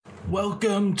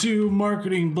Welcome to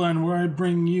Marketing Blend, where I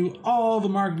bring you all the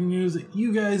marketing news that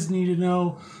you guys need to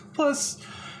know, plus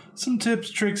some tips,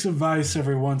 tricks, advice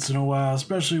every once in a while,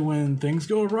 especially when things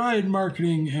go awry in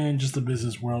marketing and just the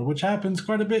business world, which happens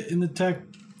quite a bit in the tech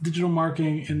digital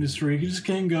marketing industry. You just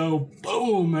can't go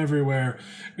boom everywhere.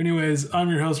 Anyways, I'm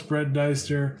your host, Brett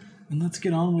Deister, and let's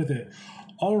get on with it.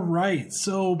 All right,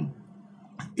 so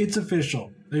it's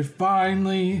official. They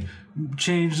finally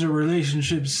changed their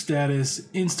relationship status.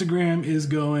 Instagram is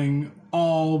going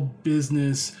all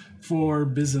business for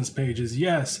business pages.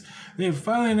 Yes, they have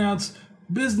finally announced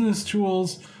business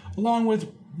tools along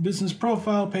with business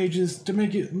profile pages to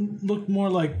make it look more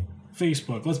like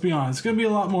Facebook. Let's be honest, it's going to be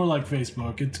a lot more like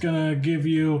Facebook. It's going to give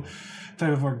you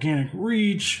type of organic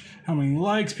reach, how many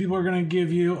likes people are going to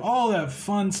give you, all that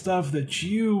fun stuff that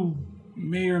you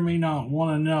may or may not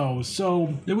want to know.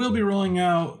 So they will be rolling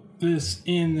out this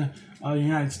in the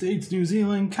United States, New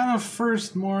Zealand, kind of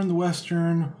first more in the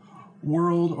Western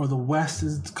world, or the West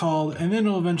as it's called, and then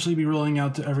it'll eventually be rolling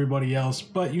out to everybody else.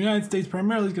 But United States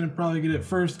primarily is going to probably get it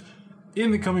first in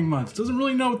the coming months. Doesn't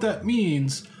really know what that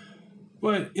means,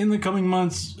 but in the coming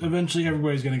months, eventually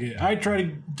everybody's going to get it. I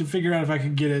tried to figure out if I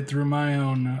could get it through my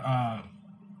own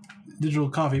Digital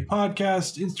Coffee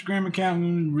Podcast Instagram account,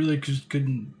 and really just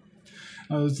couldn't.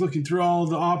 I was looking through all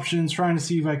the options, trying to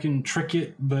see if I can trick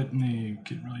it, but no, you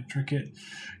can't really trick it.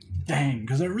 Dang,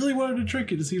 because I really wanted to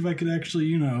trick it to see if I could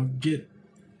actually, get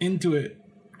into it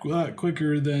a lot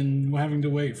quicker than having to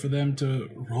wait for them to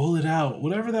roll it out.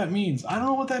 Whatever that means. I don't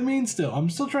know what that means still. I'm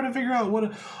still trying to figure out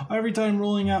what every time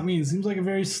rolling out means. Seems like a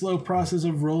very slow process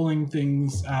of rolling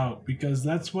things out, because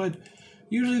that's what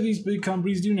usually these big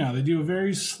companies do now. They do a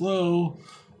very slow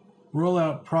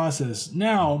rollout process.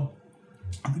 Now,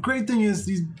 the great thing is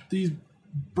these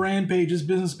brand pages,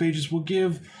 business pages will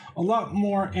give a lot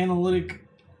more analytic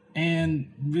and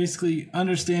basically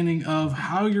understanding of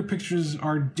how your pictures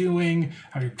are doing,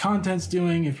 how your content's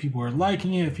doing, if people are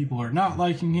liking it, if people are not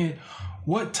liking it,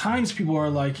 what times people are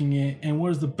liking it, and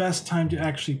what is the best time to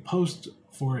actually post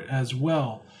for it as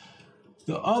well.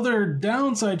 The other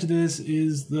downside to this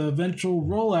is the eventual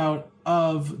rollout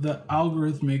of the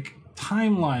algorithmic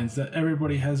timelines that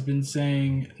everybody has been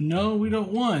saying, no, we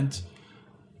don't want.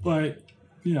 But,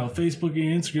 Facebook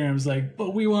and Instagram is like,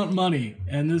 but we want money.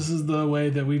 And this is the way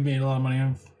that we've made a lot of money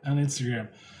on Instagram.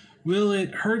 Will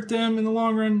it hurt them in the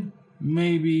long run?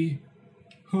 Maybe.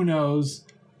 Who knows?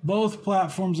 Both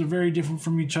platforms are very different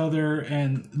from each other,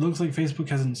 and it looks like Facebook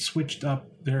hasn't switched up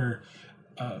their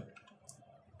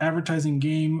advertising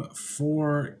game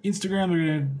for Instagram. They're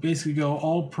going to basically go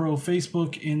all pro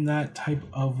Facebook in that type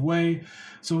of way.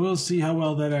 So we'll see how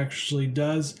well that actually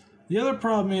does. The other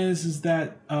problem is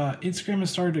that Instagram has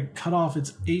started to cut off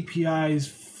its APIs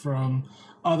from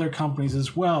other companies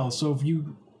as well. So if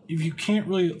you can't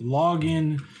really log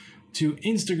in to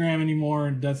Instagram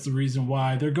anymore, that's the reason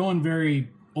why. They're going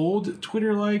very old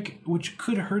Twitter-like, which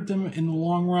could hurt them in the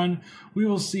long run. We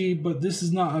will see, but this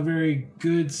is not a very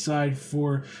good side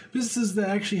for businesses that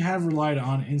actually have relied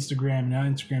on Instagram. Now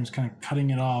Instagram's kind of cutting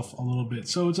it off a little bit.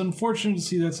 So it's unfortunate to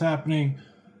see that's happening,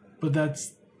 but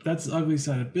that's the ugly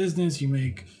side of business. You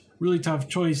make really tough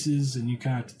choices and you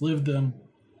kind of have to live them.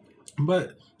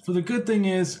 But for the good thing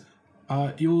is,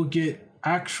 you will get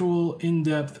actual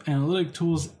in-depth analytic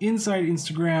tools inside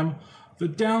Instagram. The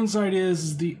downside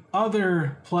is the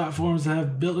other platforms that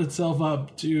have built itself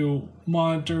up to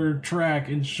monitor, track,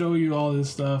 and show you all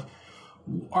this stuff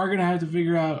are going to have to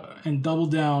figure out and double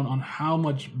down on how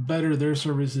much better their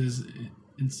service is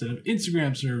instead of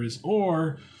Instagram service,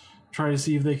 or try to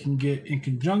see if they can get in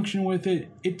conjunction with it.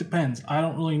 It depends. I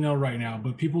don't really know right now,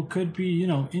 but people could be,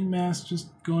 in mass just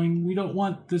going, we don't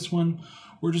want this one.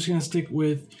 We're just going to stick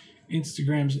with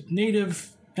Instagram's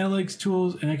native analytics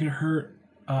tools, and it could hurt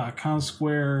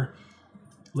ComSquare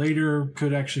later,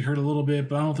 could actually hurt a little bit,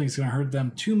 but I don't think it's going to hurt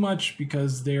them too much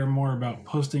because they are more about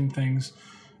posting things.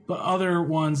 But other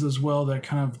ones as well that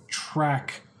kind of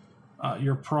track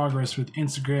your progress with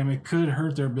Instagram, it could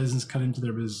hurt their business, cut into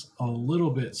their business a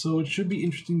little bit. So it should be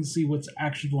interesting to see what's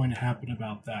actually going to happen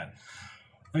about that.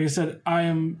 Like I said, I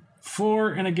am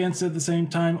for and against at the same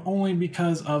time, only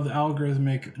because of the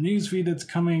algorithmic newsfeed that's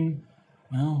coming.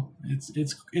 Well,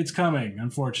 it's coming,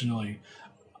 unfortunately.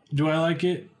 Do I like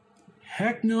it?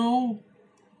 Heck no.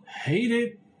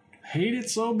 Hate it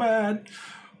so bad.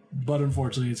 But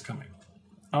unfortunately, it's coming.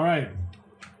 All right.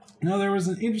 Now, there was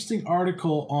an interesting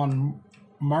article on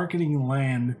Marketing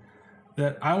Land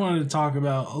that I wanted to talk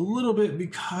about a little bit,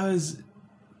 because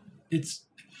it's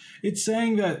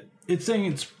saying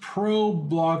it's pro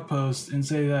blog posts, and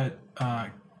say that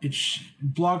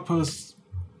blog posts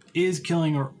is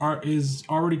killing is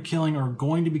already killing or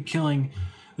going to be killing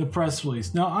the press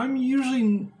release. Now, I'm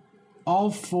usually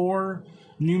all for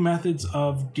new methods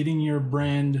of getting your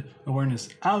brand awareness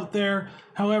out there.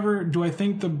 However, do I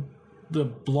think the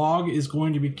blog is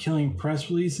going to be killing press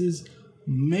releases?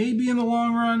 Maybe in the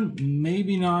long run,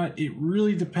 maybe not. It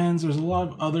really depends. There's a lot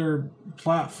of other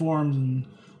platforms and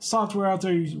software out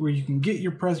there where you can get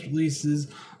your press releases.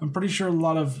 I'm pretty sure a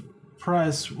lot of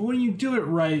press, when you do it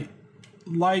right,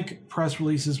 like press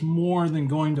releases more than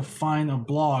going to find a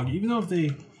blog. Even though if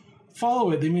they follow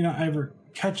it, they may not ever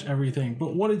catch everything.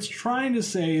 But what it's trying to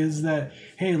say is that,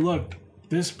 hey, look,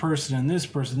 this person and this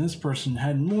person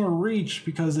had more reach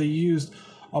because they used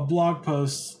a blog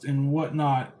post and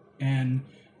whatnot, and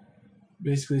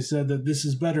basically said that this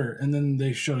is better. And then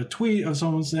they showed a tweet of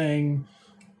someone saying,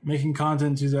 making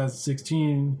content in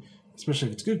 2016, especially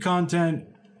if it's good content,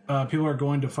 people are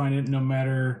going to find it no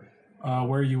matter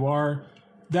where you are.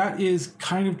 That is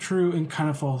kind of true and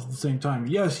kind of false at the same time.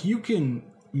 Yes, you can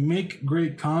make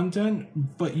great content,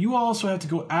 but you also have to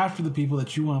go after the people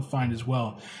that you want to find as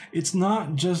well. It's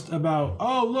not just about,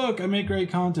 oh, look, I make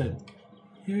great content.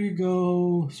 Here you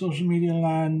go, social media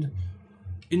land.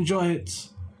 Enjoy it,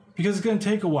 because it's going to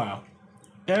take a while.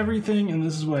 Everything, and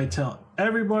this is what I tell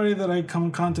everybody that I come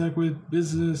in contact with,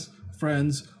 business,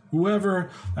 friends, whoever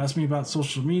asks me about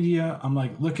social media, I'm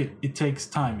like, look, it takes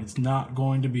time. It's not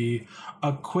going to be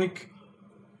a quick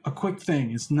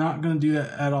thing. It's not going to do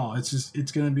that at all.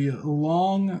 It's going to be a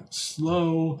long,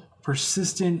 slow,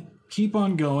 persistent, keep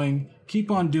on going,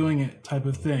 keep on doing it type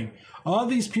of thing. A lot of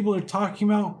these people are talking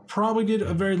about probably did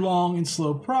a very long and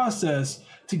slow process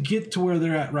to get to where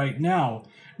they're at right now.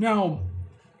 Now,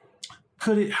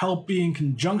 could it help be in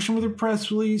conjunction with a press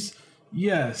release?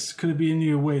 Yes. Could it be a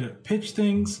new way to pitch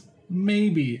things?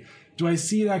 Maybe. Do I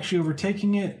see it actually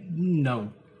overtaking it?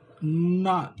 No.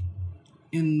 Not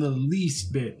in the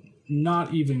least bit.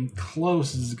 Not even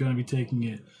close is going to be taking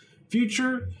it.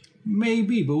 Future?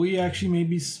 Maybe, but we actually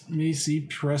may see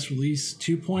press release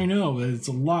 2.0. It's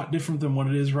a lot different than what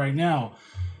it is right now.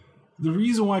 The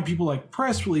reason why people like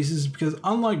press releases is because,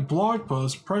 unlike blog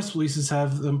posts, press releases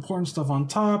have the important stuff on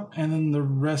top and then the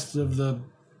rest of the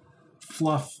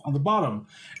fluff on the bottom.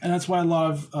 And that's why a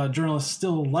lot of journalists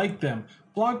still like them.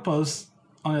 Blog posts,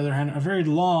 on the other hand, are very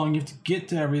long. You have to get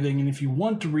to everything, and if you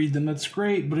want to read them, that's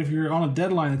great. But if you're on a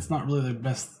deadline, it's not really the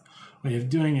best way of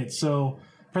doing it. So,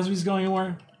 press release going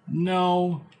anywhere?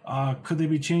 No. Could they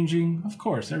be changing? Of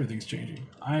course, everything's changing.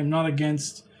 I am not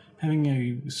against having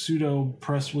a pseudo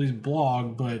press release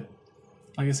blog, but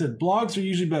like I said, blogs are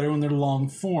usually better when they're long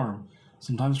form,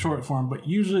 sometimes short form, but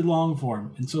usually long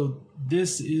form. And so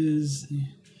it's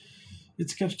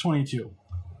catch-22.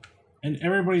 And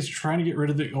everybody's trying to get rid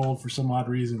of the old for some odd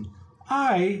reason.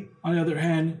 I, on the other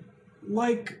hand,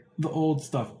 like the old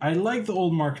stuff. I like the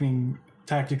old marketing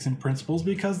tactics and principles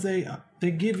because they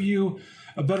give you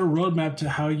a better roadmap to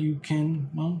how you can,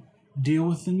 well, deal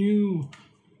with the new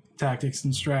tactics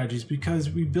and strategies,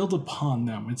 because we build upon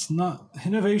them. It's not,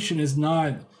 innovation is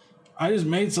not, I just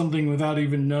made something without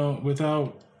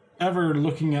ever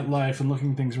looking at life and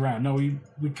looking things around. No, we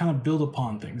kind of build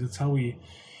upon things. It's how we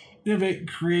innovate,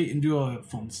 create, and do all that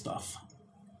fun stuff.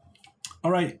 All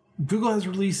right, Google has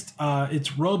released its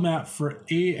roadmap for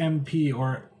AMP,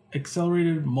 or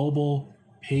Accelerated Mobile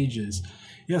Pages.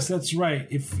 Yes, that's right.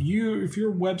 If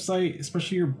your website,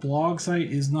 especially your blog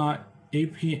site, is not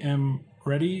AMP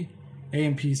ready,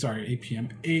 then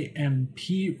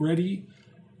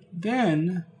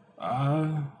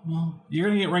you're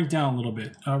going to get ranked down a little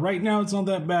bit. Right now, it's not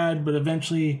that bad, but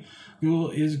eventually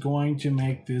Google is going to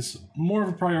make this more of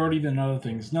a priority than other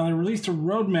things. Now, they released a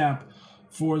roadmap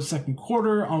for the second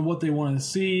quarter on what they want to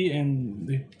see, and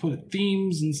they put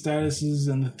themes and statuses,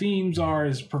 and the themes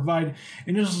is provide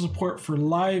initial support for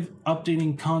live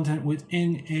updating content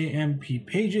within AMP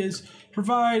pages,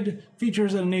 provide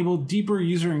features that enable deeper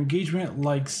user engagement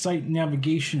like site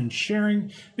navigation and sharing,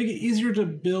 make it easier to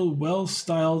build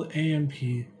well-styled AMP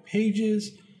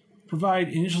pages, provide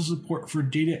initial support for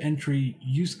data entry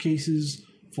use cases,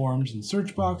 forms, and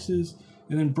search boxes,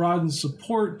 and then broaden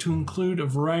support to include a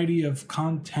variety of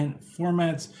content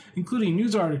formats, including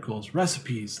news articles,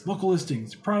 recipes, local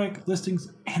listings, product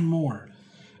listings, and more.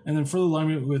 And then further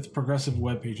alignment with progressive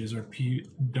web pages, or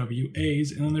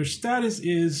PWAs. And then their status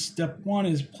is, step 1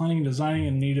 is planning and designing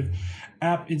a native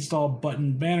app install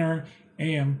button banner,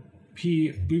 AMP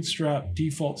bootstrap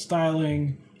default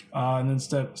styling, and then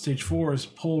stage 4 is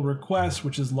pull requests,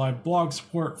 which is live blog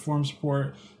support, form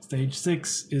support. Stage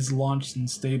 6 is launched and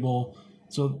stable.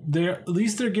 So at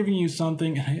least they're giving you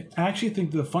something. And I actually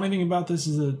think the funny thing about this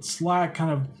is that Slack kind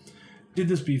of did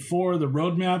this before, the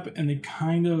roadmap, and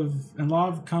a lot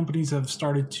of companies have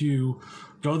started to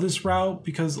go this route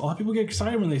because a lot of people get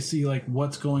excited when they see like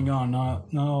what's going on, not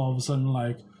all of a sudden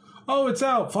like, oh, it's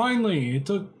out finally.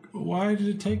 Why did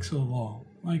it take so long?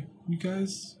 Like you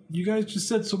guys just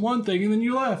said some one thing and then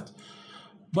you left.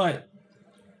 But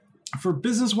for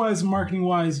business wise and marketing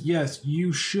wise, yes,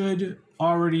 you should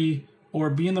already or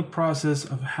be in the process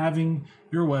of having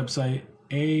your website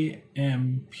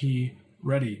AMP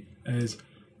ready. That is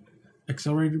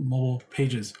accelerated mobile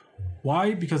pages.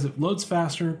 Why? Because it loads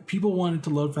faster. People want it to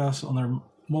load fast on their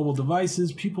mobile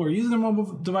devices. People are using their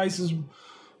mobile devices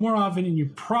more often, and you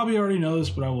probably already know this,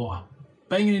 but I will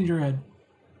bang it into your head.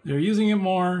 They're using it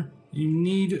more. You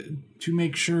need to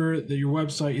make sure that your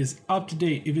website is up to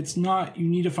date. If it's not, you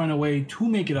need to find a way to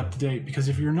make it up to date, because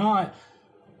if you're not,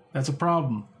 that's a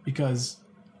problem, because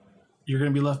you're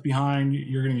going to be left behind.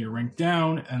 You're going to get ranked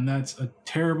down, and that's a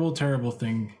terrible, terrible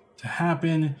thing to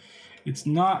happen. It's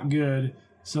not good.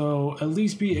 So at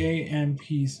least be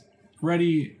AMPs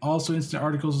ready. Also, instant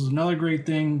articles is another great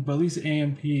thing, but at least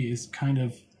AMP is kind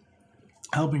of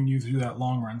helping you through that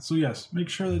long run. So yes, make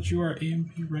sure that you are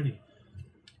AMP ready,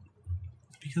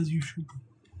 because you should be.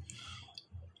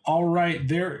 All right,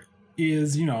 there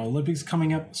is, Olympics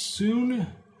coming up soon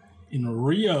in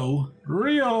Rio.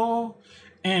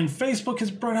 And Facebook has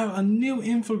brought out a new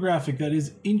infographic that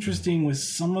is interesting with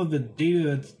some of the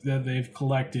data that they've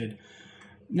collected.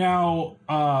 Now,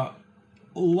 a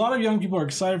lot of young people are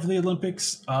excited for the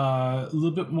Olympics, a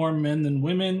little bit more men than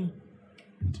women.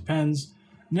 It depends.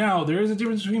 Now, there is a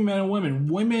difference between men and women.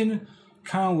 Women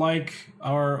kind of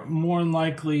are more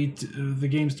likely the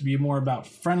games to be more about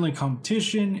friendly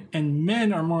competition, and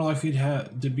men are more likely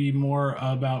to be more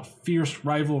about fierce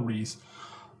rivalries.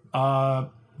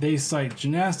 They cite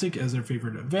gymnastic as their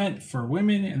favorite event for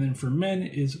women, and then for men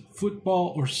is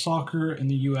football or soccer in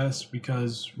the U.S.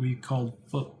 because we called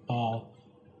football.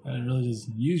 And it really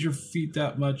doesn't use your feet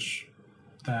that much.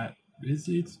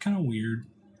 It's kind of weird.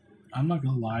 I'm not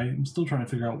going to lie. I'm still trying to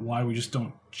figure out why we just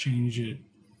don't change it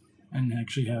and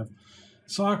actually have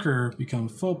soccer become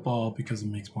football, because it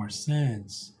makes more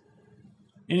sense.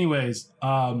 Anyways,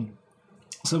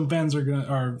 some fans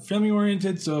are family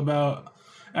oriented, so about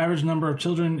average number of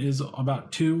children is about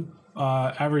 2.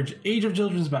 Average age of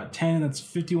children is about 10. That's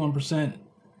 51%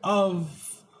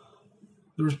 of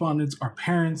the respondents are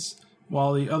parents,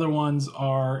 while the other ones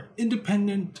are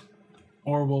independent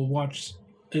or will watch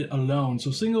it alone.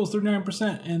 So singles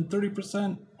 39% and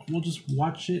 30% will just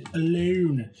watch it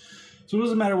alone. So it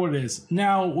doesn't matter what it is.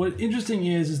 Now, what interesting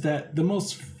is that the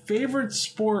most favorite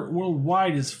sport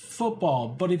worldwide is football,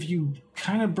 but if you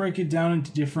kind of break it down into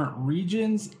different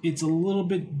regions, it's a little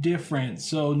bit different.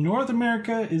 So North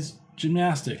America is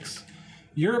gymnastics,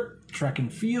 Europe track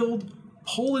and field,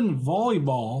 Poland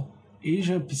volleyball,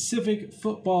 Asia Pacific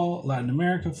football, Latin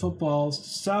America football,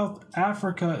 South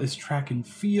Africa is track and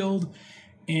field,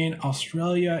 and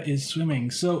Australia is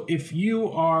swimming. So if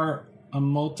you are a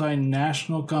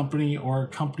multinational company or a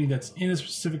company that's in a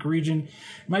specific region,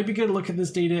 it might be good to look at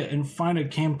this data and find a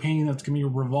campaign that's going to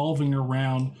be revolving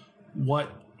around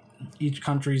what each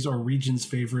country's or region's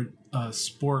favorite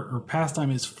sport or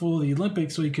pastime is for the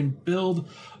Olympics, so you can build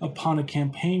upon a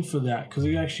campaign for that. Because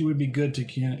it actually would be good to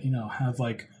have,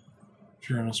 like, if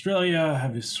you're in Australia,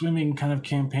 have a swimming kind of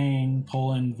campaign,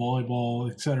 Poland, volleyball,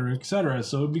 etc., etc.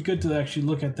 So it would be good to actually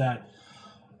look at that.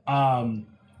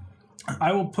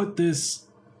 I will put this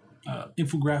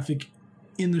infographic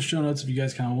in the show notes if you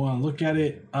guys kind of want to look at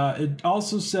it. It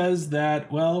also says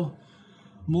that, well,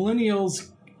 millennials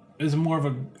is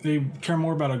they care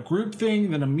more about a group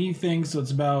thing than a me thing, so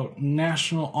it's about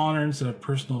national honor instead of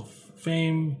personal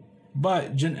fame.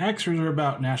 But Gen Xers are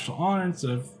about national honor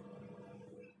instead of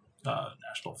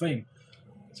national fame.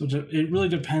 So it really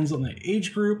depends on the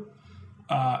age group.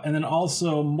 And then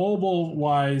also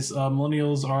mobile-wise,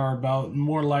 millennials are about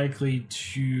more likely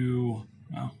to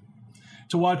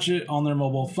watch it on their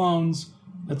mobile phones.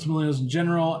 That's millennials in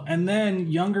general. And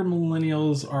then younger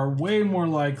millennials are way more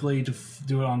likely to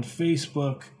do it on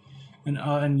Facebook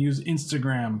and use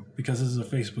Instagram, because this is a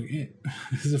Facebook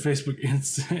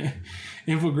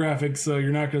infographic. So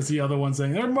you're not going to see other ones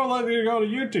saying they're more likely to go to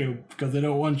YouTube because they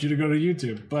don't want you to go to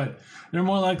YouTube. But they're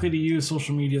more likely to use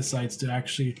social media sites to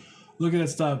actually look at that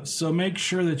stuff. So make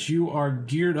sure that you are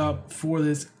geared up for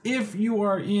this if you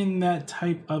are in that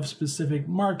type of specific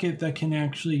market that can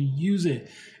actually use it.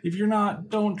 If you're not,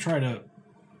 don't try to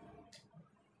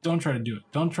do it.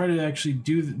 Don't try to actually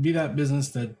be that business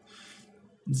that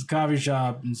is a coffee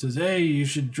shop and says, hey, you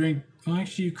should drink. Well,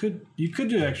 actually, you could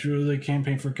do actually a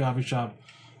campaign for a coffee shop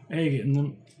hey,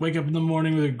 wake up in the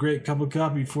morning with a great cup of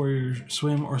coffee before your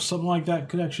swim or something like that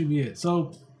could actually be it.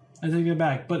 So I take it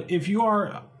back. But if you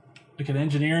are like an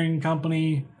engineering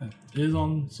company that is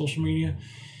on social media,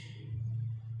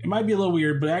 it might be a little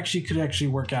weird, but it could actually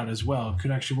work out as well. It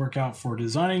could actually work out for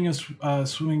designing a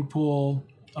swimming pool,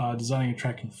 designing a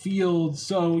track and field.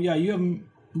 So yeah, you have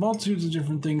multitudes of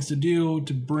different things to do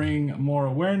to bring more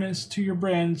awareness to your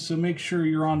brand. So make sure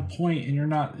you're on point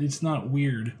and it's not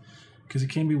weird, because it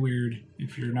can be weird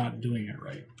if you're not doing it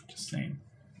right. Just saying.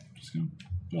 Just gonna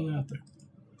throw that out there.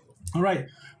 All right.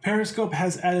 Periscope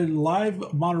has added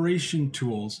live moderation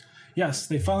tools. Yes,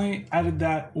 they finally added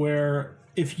that, where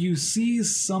if you see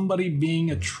somebody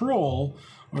being a troll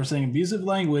or saying abusive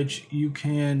language, you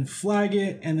can flag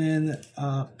it, and then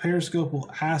Periscope will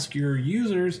ask your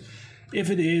users if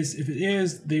it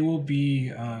is, they will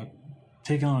be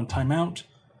taken on a timeout.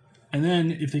 And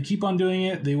then if they keep on doing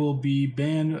it, they will be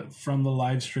banned from the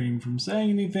live stream from saying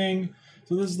anything.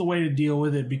 So this is the way to deal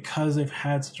with it, because they've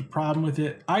had such a problem with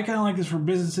it. I kind of like this for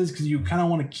businesses, because you kind of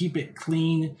want to keep it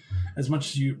clean as much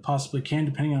as you possibly can,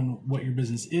 depending on what your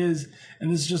business is.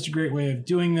 And this is just a great way of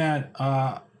doing that.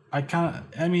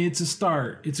 It's a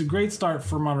start. It's a great start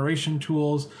for moderation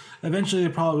tools. Eventually,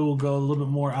 they probably will go a little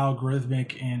bit more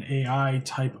algorithmic and AI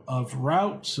type of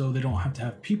route, so they don't have to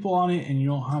have people on it, and you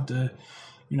don't have to,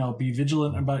 be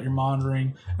vigilant about your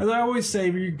monitoring. As I always say,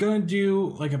 if you're gonna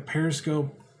do like a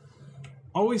Periscope,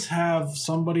 always have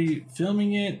somebody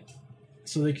filming it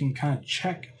so they can kind of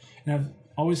check, and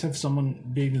always have someone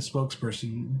being the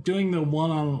spokesperson. Doing the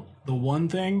one-on-the-one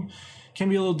thing can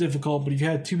be a little difficult, but if you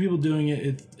had two people doing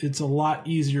it, it's a lot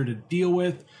easier to deal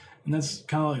with. And that's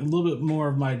kind of like a little bit more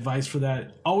of my advice for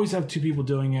that. Always have two people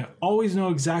doing it. Always know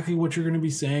exactly what you're going to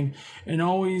be saying, and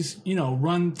always,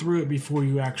 run through it before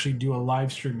you actually do a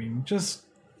live streaming. Just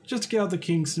to get out the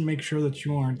kinks and make sure that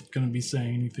you aren't going to be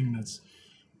saying anything that's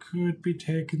could be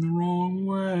taken the wrong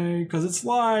way, because it's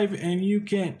live and you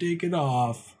can't take it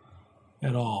off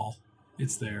at all.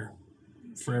 It's there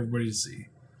for everybody to see.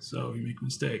 So you make a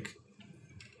mistake,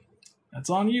 that's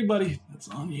on you, buddy. That's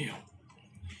on you.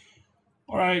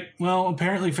 All right. Well,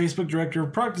 apparently Facebook Director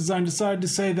of Product Design decided to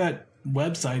say that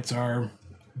websites are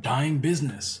dying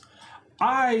business.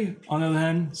 I, on the other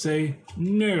hand, say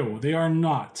no, they are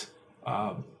not.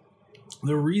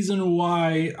 The reason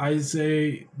why I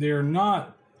say they're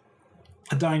not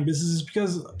a dying business is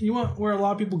because you want where a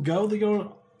lot of people go. They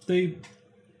go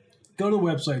to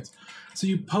websites. So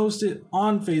you post it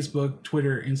on Facebook,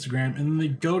 Twitter, Instagram, and then they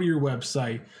go to your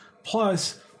website.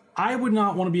 Plus, I would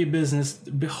not want to be a business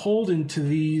beholden to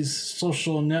these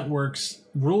social networks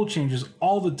rule changes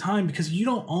all the time, because you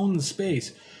don't own the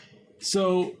space.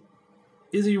 So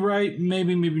is he right?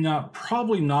 Maybe, maybe not.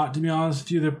 Probably not, to be honest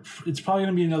with you. It's probably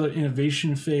going to be another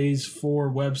innovation phase for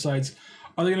websites.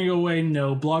 Are they going to go away?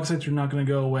 No. Blog sites are not going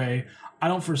to go away. I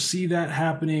don't foresee that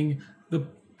happening.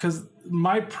 Because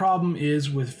my problem is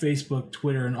with Facebook,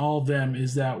 Twitter, and all of them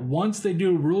is that once they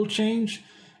do a rule change,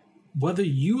 whether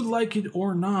you like it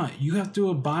or not, you have to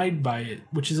abide by it,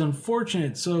 which is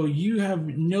unfortunate. So you have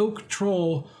no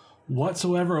control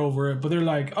whatsoever over it. But they're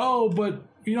like, oh, but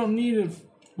you don't need a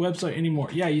website anymore.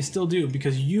 Yeah, you still do,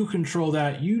 because you control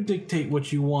that. You dictate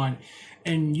what you want,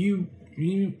 and you're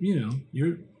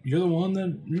the one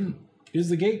that is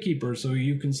the gatekeeper. So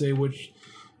you can say what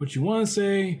you want to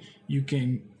say. You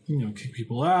can kick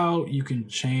people out. You can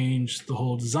change the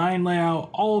whole design layout.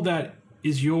 All of that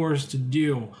is yours to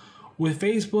do. With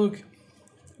Facebook,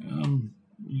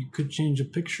 you could change a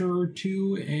picture or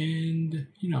two and,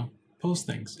 post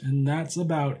things. And that's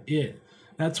about it.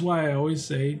 That's why I always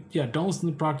say, don't listen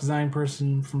to the product design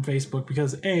person from Facebook,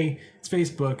 because A, it's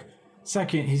Facebook.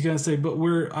 Second, he's going to say, but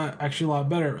we're actually a lot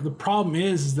better. The problem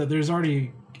is that there's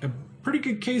already a pretty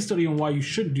good case study on why you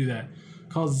shouldn't do that,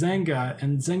 called Zynga.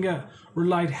 And Zynga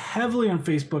relied heavily on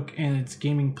Facebook and its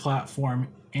gaming platform.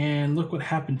 And look what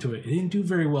happened to it. It didn't do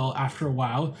very well after a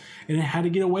while, and it had to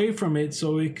get away from it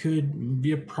so it could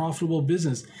be a profitable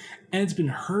business. And it's been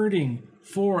hurting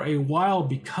for a while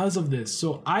because of this.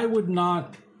 So I would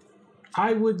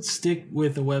stick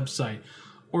with a website.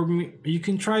 Or you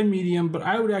can try Medium, but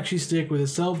I would actually stick with a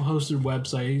self-hosted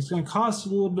website. It's going to cost a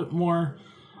little bit more,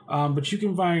 but you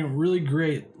can find really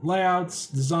great layouts,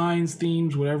 designs,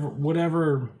 themes,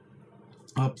 whatever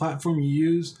platform you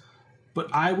use. But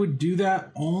I would do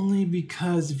that only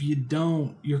because if you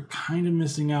don't, you're kind of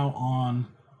missing out on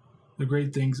the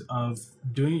great things of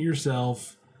doing it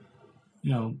yourself,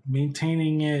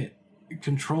 maintaining it,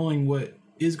 controlling what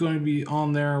is going to be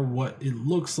on there, what it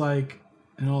looks like,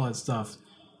 and all that stuff.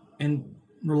 And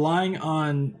relying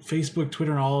on Facebook,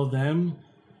 Twitter, and all of them,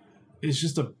 it's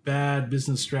just a bad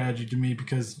business strategy to me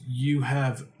because you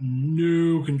have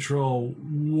no control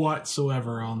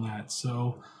whatsoever on that.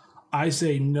 So I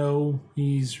say no,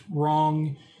 he's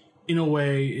wrong. In a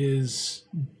way, is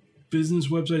business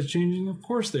websites changing? Of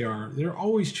course they are. They're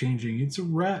always changing. It's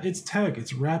tech.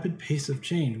 It's a rapid pace of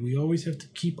change. We always have to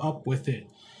keep up with it.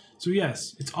 So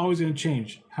yes, it's always going to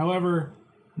change. However,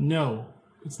 no,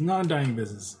 it's not a dying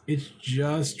business. It's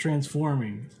just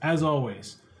transforming, as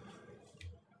always.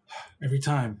 Every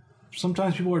time.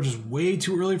 Sometimes people are just way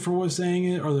too early for what's saying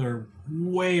it, or they're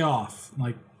way off.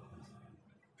 Like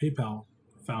PayPal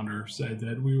founder said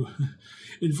that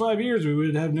in 5 years we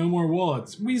would have no more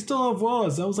wallets. We still have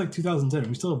wallets. That was like 2010.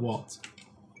 We still have wallets.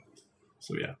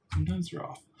 So yeah, sometimes they're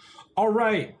off. All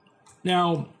right.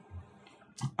 Now,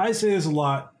 I say this a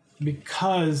lot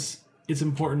because it's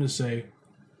important to say.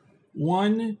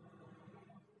 One,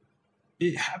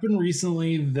 it happened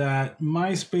recently that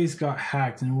MySpace got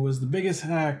hacked, and it was the biggest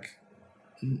hack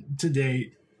to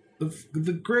date.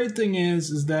 The great thing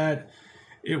is that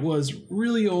it was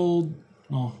really old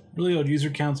user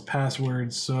counts,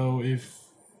 passwords, so it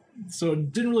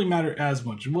didn't really matter as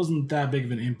much. It wasn't that big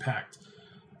of an impact.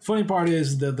 Funny part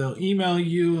is that they'll email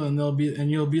you and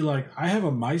you'll be like, I have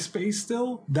a MySpace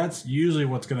still? That's usually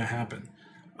what's going to happen.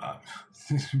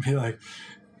 Be like,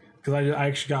 because I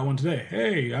actually got one today.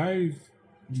 Hey,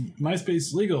 MySpace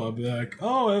is legal. I'll be like,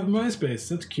 oh, I have MySpace.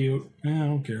 That's cute. I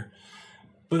don't care.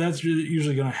 But that's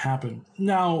usually going to happen.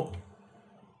 Now,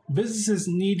 businesses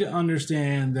need to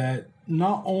understand that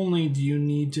not only do you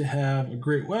need to have a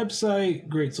great website,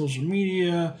 great social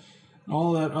media, and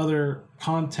all that other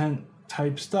content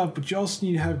type stuff, but you also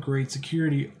need to have great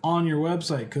security on your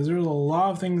website, because there's a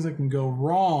lot of things that can go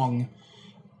wrong.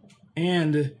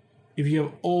 And if you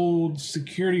have old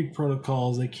security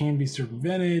protocols, they can be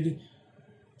circumvented.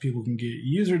 People can get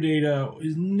user data.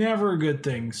 Is never a good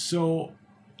thing. So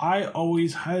I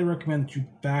always highly recommend that you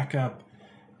back up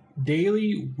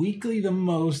daily, weekly the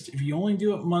most. If you only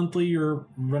do it monthly, you're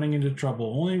running into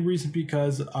trouble. Only reason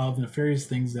because of nefarious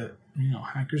things that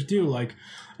hackers do, like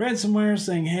ransomware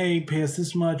saying, hey, pay us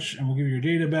this much and we'll give you your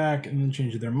data back, and then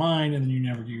change their mind, and then you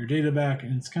never get your data back,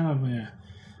 and it's kind of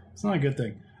it's not a good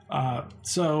thing.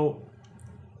 So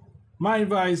my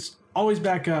advice, always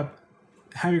back up,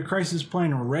 have your crisis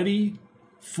plan ready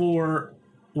for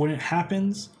when it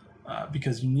happens.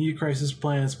 Because you need a crisis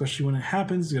plan, especially when it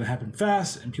happens. It's going to happen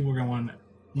fast, and people are going to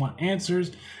want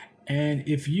answers. And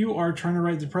if you are trying to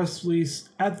write the press release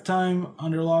at the time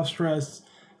under a lot of stress,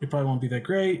 it probably won't be that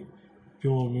great.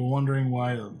 People will be wondering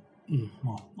why. A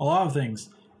lot of things.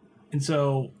 And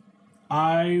so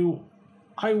I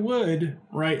would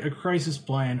write a crisis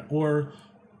plan, or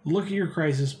look at your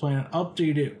crisis plan and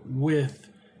update it with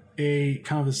a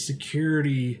kind of a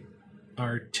security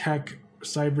or tech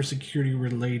cybersecurity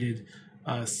related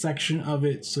section of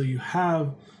it, so you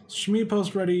have social media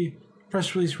post ready,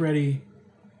 press release ready,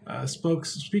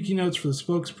 speaking notes for the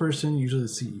spokesperson, usually the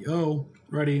CEO,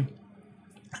 ready,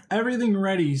 everything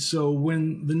ready. So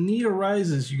when the need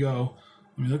arises, you go,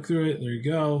 let me look through it, there you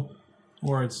go,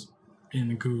 or it's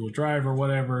in Google Drive or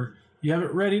whatever. You have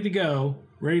it ready to go,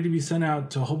 ready to be sent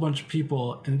out to a whole bunch of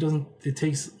people, and it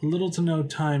takes little to no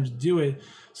time to do it.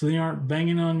 So they aren't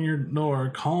banging on your door,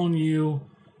 calling you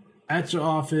at your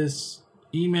office,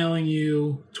 emailing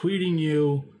you, tweeting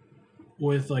you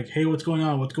with like, hey, what's going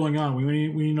on? What's going on? We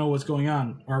need to know what's going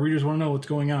on. Our readers want to know what's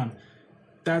going on.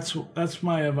 That's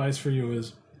my advice for you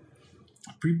is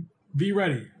be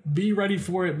ready. Be ready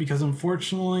for it, because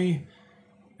unfortunately,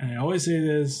 and I always say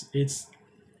this,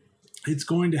 it's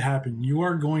going to happen. You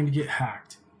are going to get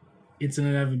hacked. It's an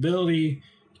inevitability.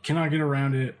 You cannot get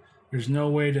around it. There's no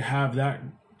way to have that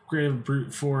great of a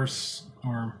brute force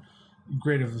or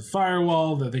great of a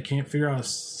firewall that they can't figure out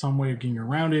some way of getting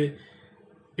around it.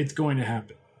 It's going to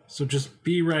happen. So just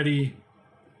be ready,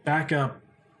 back up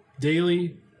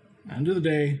daily, end of the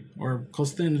day, or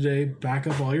close to the end of the day, back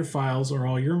up all your files or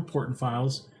all your important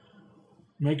files.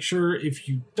 Make sure if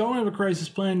you don't have a crisis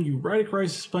plan, you write a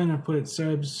crisis plan and put it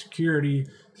cybersecurity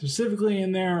specifically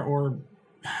in there, or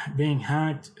being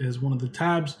hacked as one of the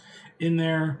tabs in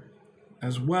there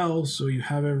as well, so you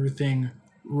have everything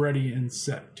ready and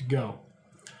set to go.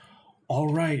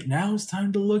 All right, now it's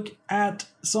time to look at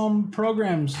some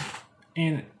programs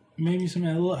and maybe some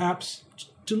little apps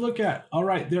to look at. All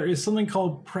right, there is something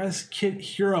called Press Kit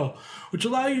Hero, which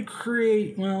allows you to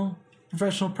create,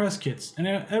 professional press kits. And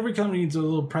every company needs a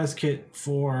little press kit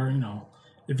for,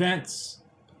 events,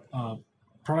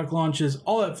 product launches,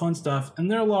 all that fun stuff. And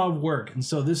they're a lot of work. And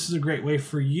so this is a great way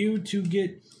for you to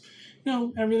get,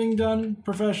 everything done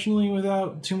professionally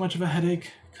without too much of a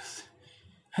headache. 'Cause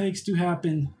headaches do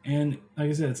happen, and like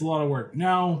I said, it's a lot of work.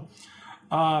 Now,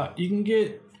 you can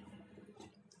get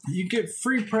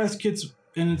free press kits,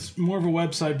 and it's more of a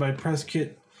website by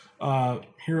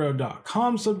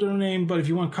presskithero.com subdomain. But if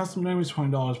you want custom domain, it's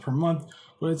 $20 per month.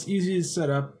 But it's easy to set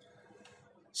up,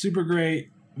 super great.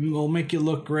 It'll make it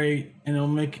look great, and it'll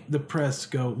make the press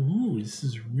go, "Ooh, this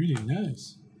is really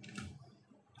nice."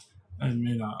 And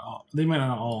they may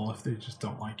not all if they just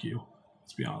don't like you.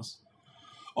 Let's be honest.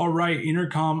 All right,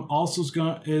 Intercom also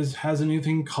has a new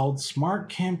thing called Smart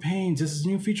Campaigns. This is a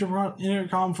new feature for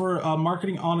Intercom for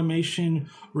marketing automation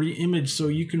re-image, so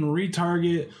you can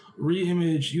retarget,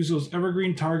 re-image, use those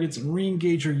evergreen targets, and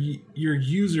re-engage your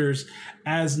users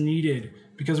as needed.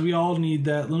 Because we all need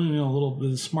that little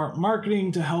bit of smart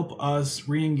marketing to help us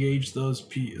re-engage those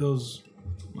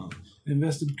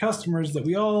invested customers that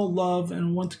we all love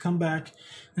and want to come back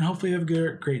and hopefully have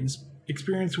a great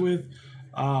experience with.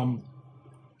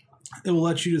 It will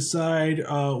let you decide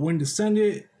when to send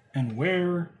it and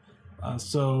where.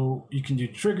 So you can do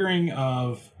triggering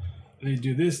of they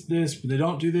do this, but they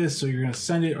don't do this, so you're going to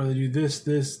send it, or they do this,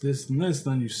 and this,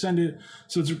 then you send it.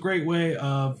 So it's a great way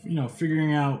of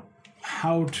figuring out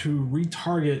how to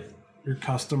retarget your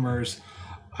customers.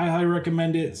 I highly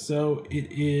recommend it. So it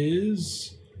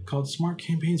is called Smart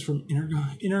Campaigns from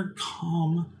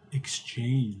Intercom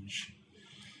Exchange.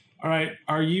 All right,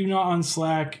 are you not on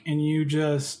Slack and you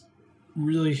just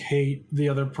really hate the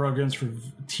other programs for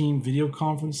team video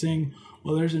conferencing?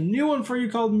 Well, there's a new one for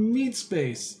you called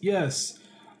MeetSpace. Yes,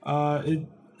 it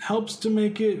helps to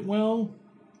make it,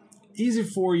 easy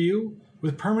for you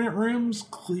with permanent rooms,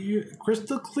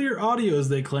 crystal clear audio, as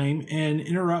they claim, and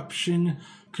interruption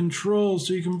control,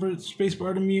 so you can put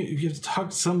spacebar to mute if you have to talk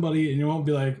to somebody, and you won't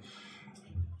be like,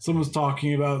 someone's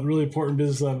talking about really important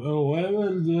business stuff. Oh,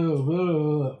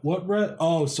 what, Brett?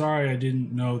 Oh, sorry, I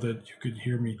didn't know that you could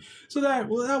hear me. So that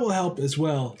will help as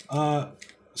well.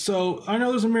 So I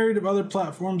know there's a myriad of other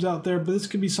platforms out there, but this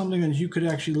could be something that you could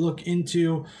actually look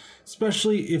into,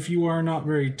 especially if you are not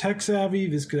very tech savvy.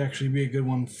 This could actually be a good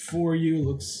one for you. It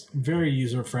looks very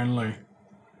user friendly.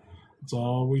 That's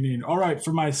all we need. All right,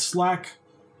 for my Slack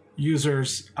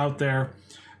users out there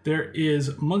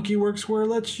is Monkeyworks, where it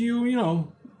lets you,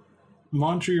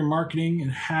 monitor your marketing,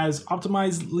 and has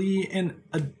Optimizely and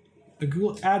a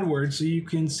Google AdWords, so you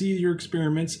can see your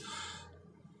experiments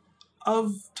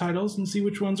of titles and see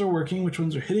which ones are working, which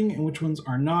ones are hitting, and which ones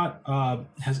are not.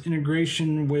 Has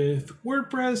integration with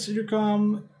WordPress,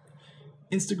 Intercom,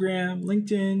 Instagram,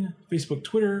 LinkedIn, Facebook,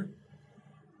 Twitter,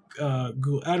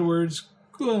 Google AdWords,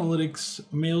 Google Analytics,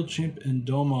 MailChimp, and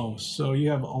Domo. So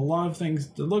you have a lot of things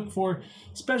to look for.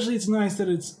 Especially, it's nice that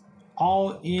it's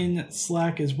all in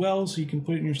Slack as well, so you can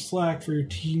put it in your Slack for your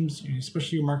teams,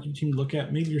 especially your marketing team to look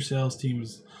at. Maybe your sales team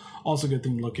is also a good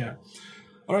thing to look at.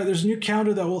 All right, there's a new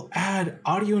calendar that will add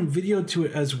audio and video to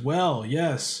it as well.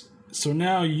 Yes. So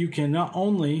now you can not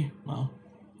only,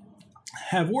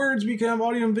 have words, but you can have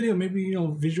audio and video, maybe,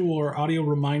 visual or audio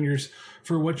reminders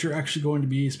for what you're actually going to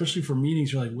be, especially for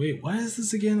meetings. You're like, wait, what is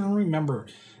this again? I don't remember.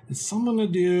 It's something to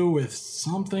do with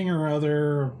something or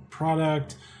other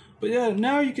product. But yeah,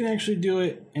 now you can actually do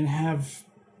it and have,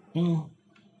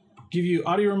 give you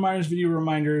audio reminders, video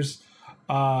reminders.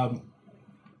 And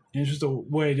it's just a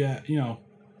way to,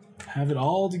 have it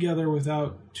all together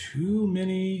without too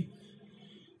many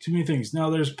things. Now,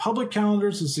 there's public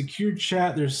calendars, a secure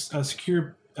chat, there's a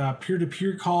secure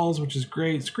peer-to-peer calls, which is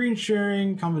great, screen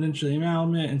sharing, confidential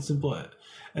emailment, and simple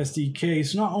SDK.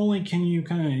 So not only can you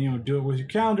kind of do it with your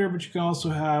calendar, but you can also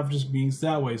have just meetings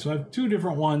that way. So I have two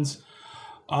different ones.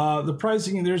 The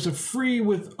pricing, there's a free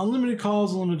with unlimited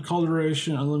calls, unlimited call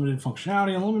duration, unlimited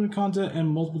functionality, unlimited content, and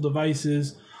multiple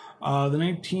devices. The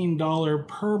 $19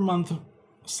 per month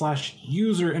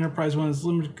 /user enterprise one is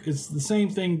limited. It's the same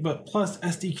thing, but plus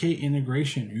SDK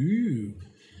integration. Ooh.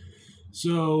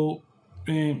 So,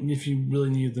 and if you really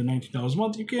need the $19 a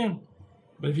month, you can.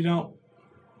 But if you don't,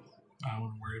 I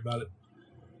wouldn't worry about it.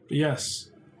 But yes,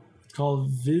 it's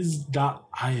called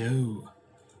Viz.io.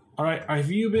 All right,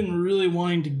 have you been really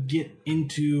wanting to get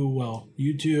into,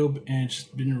 YouTube, and it's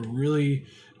just been really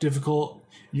difficult?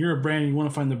 You're a brand, you want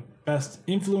to find the best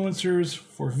influencers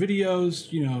for videos,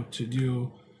 to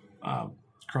do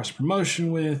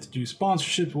cross-promotion with, to do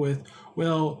sponsorship with.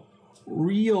 Well,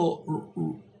 Real.io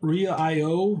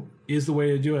is the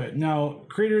way to do it. Now,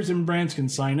 creators and brands can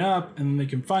sign up, and they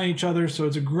can find each other, so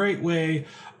it's a great way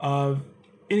of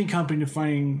any company to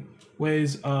finding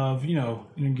ways of,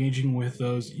 engaging with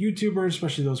those YouTubers,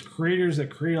 especially those creators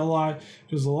that create a lot.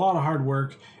 There's a lot of hard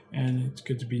work, and it's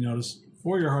good to be noticed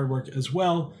for your hard work as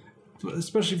well.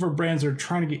 especially for brands that are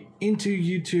trying to get into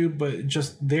YouTube, but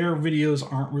just their videos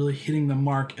aren't really hitting the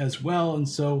mark as well. And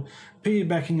so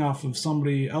piggybacking off of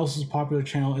somebody else's popular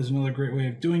channel is another great way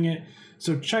of doing it.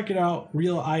 So check it out,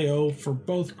 Real.io, for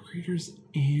both creators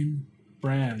and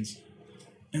brands.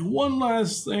 And one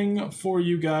last thing for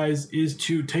you guys is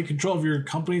to take control of your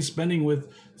company's spending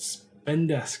with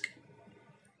Spendesk.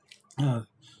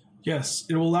 Yes,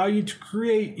 it will allow you to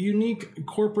create unique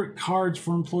corporate cards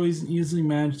for employees and easily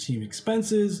manage team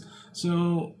expenses.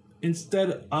 So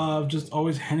instead of just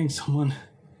always handing someone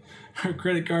a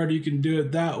credit card, you can do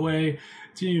it that way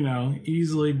to,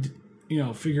 easily,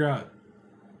 figure out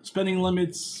spending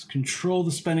limits, control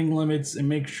the spending limits, and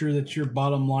make sure that your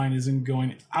bottom line isn't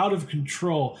going out of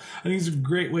control. I think it's a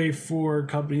great way for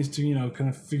companies to, kind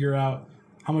of figure out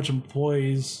how much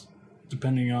employees,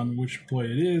 depending on which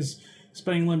employee it is,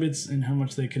 spending limits and how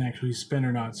much they can actually spend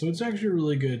or not. So it's actually a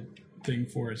really good thing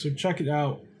for it. So check it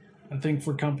out. I think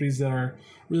for companies that are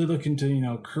really looking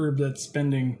to, curb that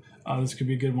spending, this could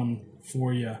be a good one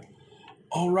for you.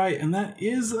 All right, and that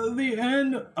is the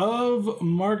end of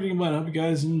Marketing Blend. I hope you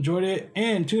guys enjoyed it,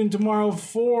 and tune in tomorrow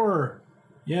for,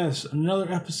 another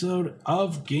episode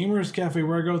of Gamers Cafe,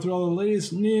 where I go through all the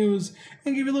latest news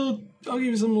and I'll give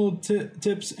you some little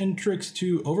tips and tricks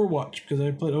to Overwatch, because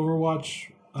I played Overwatch.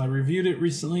 I reviewed it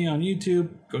recently on YouTube.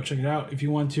 Go check it out if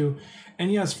you want to.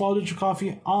 And yes, follow Digital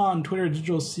Coffee on Twitter at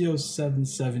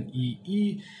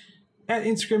DigitalCO77EE, at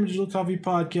Instagram at Digital Coffee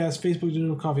Podcast, Facebook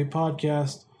Digital Coffee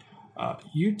Podcast,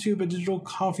 YouTube at Digital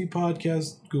Coffee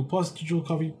Podcast, Google Plus Digital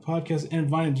Coffee Podcast, and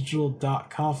Vine at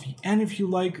Digital.coffee. And if you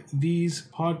like these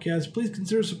podcasts, please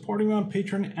consider supporting me on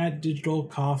Patreon at Digital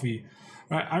Coffee.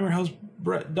 All right, I'm your host,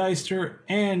 Brett Deister,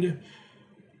 and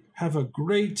have a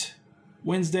great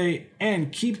Wednesday,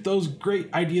 and keep those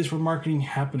great ideas for marketing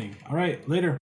happening. All right, later.